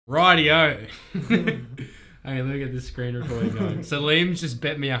Rightio. Okay, let me get this screen recording going. So Liam's just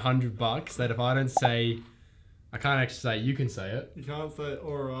bet me $100 that if I don't say, I can't actually say, you can say it. You can't say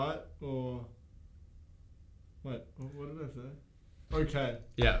alright or... Wait, what did I say? Okay.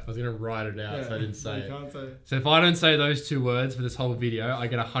 Yeah, I was going to write it out, so I didn't say you it. Can't say it. So if I don't say those two words for this whole video, I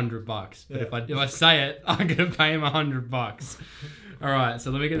get $100. But if I say it, I'm going to pay him $100. Alright,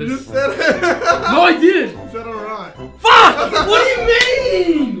 so let me get this. You just said it! No, I did! You said alright. Fuck! What do you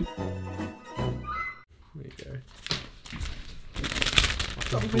mean? There you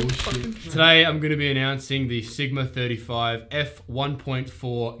go. Bullshit. Today I'm going to be announcing the Sigma 35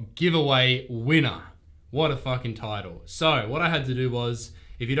 F1.4 giveaway winner. What a fucking title. So what I had to do was,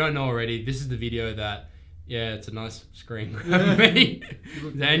 if you don't know already, this is the video that, yeah, it's a nice screen grab of me.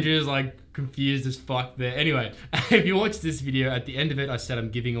 Andrew's like confused as fuck there. Anyway, if you watch this video, at the end of it, I said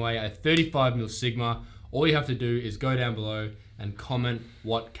I'm giving away a 35mm Sigma. All you have to do is go down below and comment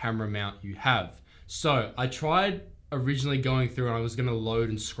what camera mount you have. So I tried originally going through and I was gonna load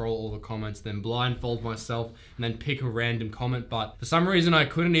and scroll all the comments, then blindfold myself and then pick a random comment, but for some reason I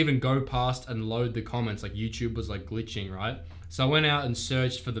couldn't even go past and load the comments. Like YouTube was like glitching, right? So I went out and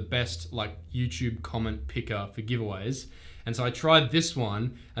searched for the best like YouTube comment picker for giveaways. And so I tried this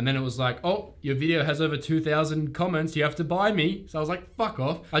one and then it was like, oh, your video has over 2,000 comments, you have to buy me. So I was like, fuck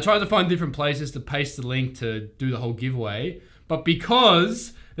off. I tried to find different places to paste the link to do the whole giveaway, but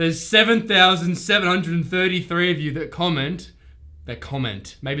because there's 7,733 of you that comment.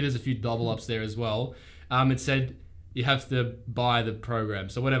 Maybe there's a few double ups there as well. It said you have to buy the program.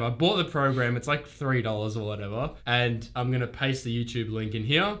 So whatever, I bought the program. It's like $3 or whatever. And I'm going to paste the YouTube link in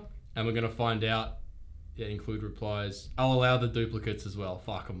here. And we're going to find out, yeah, include replies. I'll allow the duplicates as well.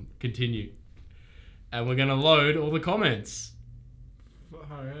 Fuck them. Continue. And we're going to load all the comments. Oh,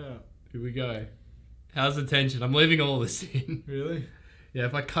 yeah. Here we go. How's the tension? I'm leaving all this in. Really? Yeah,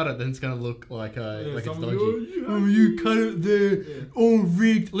 if I cut it, then it's gonna look like like it's dodgy. You cut it there, all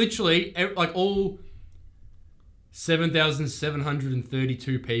rigged. Literally, like all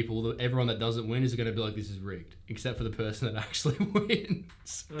 7,732 people, everyone that doesn't win is gonna be like, this is rigged, except for the person that actually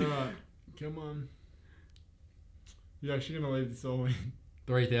wins. Alright, come on. You're actually gonna leave this all in.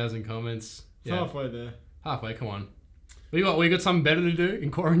 3,000 comments. It's halfway there. Halfway, come on. We got something better to do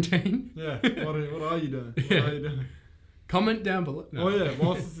in quarantine. Yeah. What are you doing? What are you doing? Comment down below. No. Oh yeah,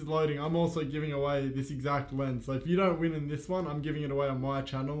 whilst this is loading, I'm also giving away this exact lens. So if you don't win in this one, I'm giving it away on my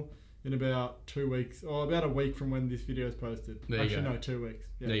channel in about 2 weeks, or about a week from when this video is posted. Actually, no, 2 weeks.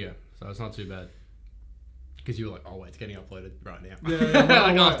 Yeah. There you go. So it's not too bad. Because you were like, oh wait, it's getting uploaded right now. Yeah,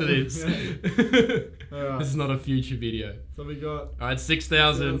 like after this. Yeah. Right. This is not a future video. So we got... Alright,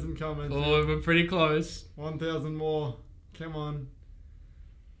 6,000. comments. Oh, we're pretty close. 1,000 more. Come on.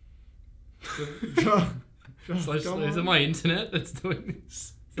 So is it my internet that's doing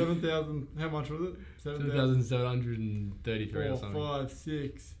this? 7,000. How much was it? 7,733 or something. 4, 5,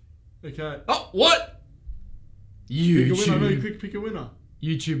 6. Okay. Oh, what? YouTube. Pick a winner. No, click pick a winner.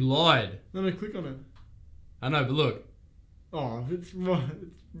 YouTube lied. No, click on it. I know, but look. Oh, it's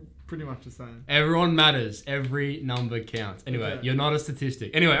pretty much the same. Everyone matters. Every number counts. Anyway, okay. You're not a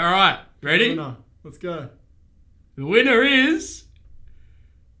statistic. Anyway, all right. Ready? Winner. Let's go. The winner is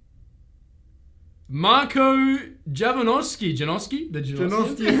Marco Jovanovski.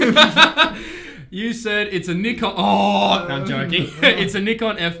 You said it's a Nikon. Oh, no, I'm joking. It's a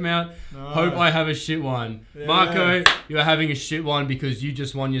Nikon F mount. No. Hope I have a shit one. Yeah. Marco, you're having a shit one because you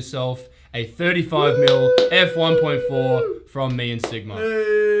just won yourself a 35mm f1.4 from me and Sigma.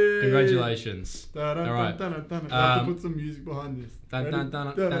 Hey. Congratulations. All right. I have to put some music behind this.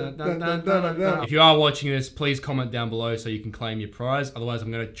 If you are watching this, please comment down below so you can claim your prize. Otherwise,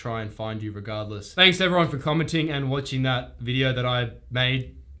 I'm going to try and find you regardless. Thanks everyone for commenting and watching that video that I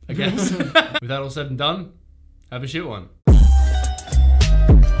made, I guess. With that all said and done, have a shit one.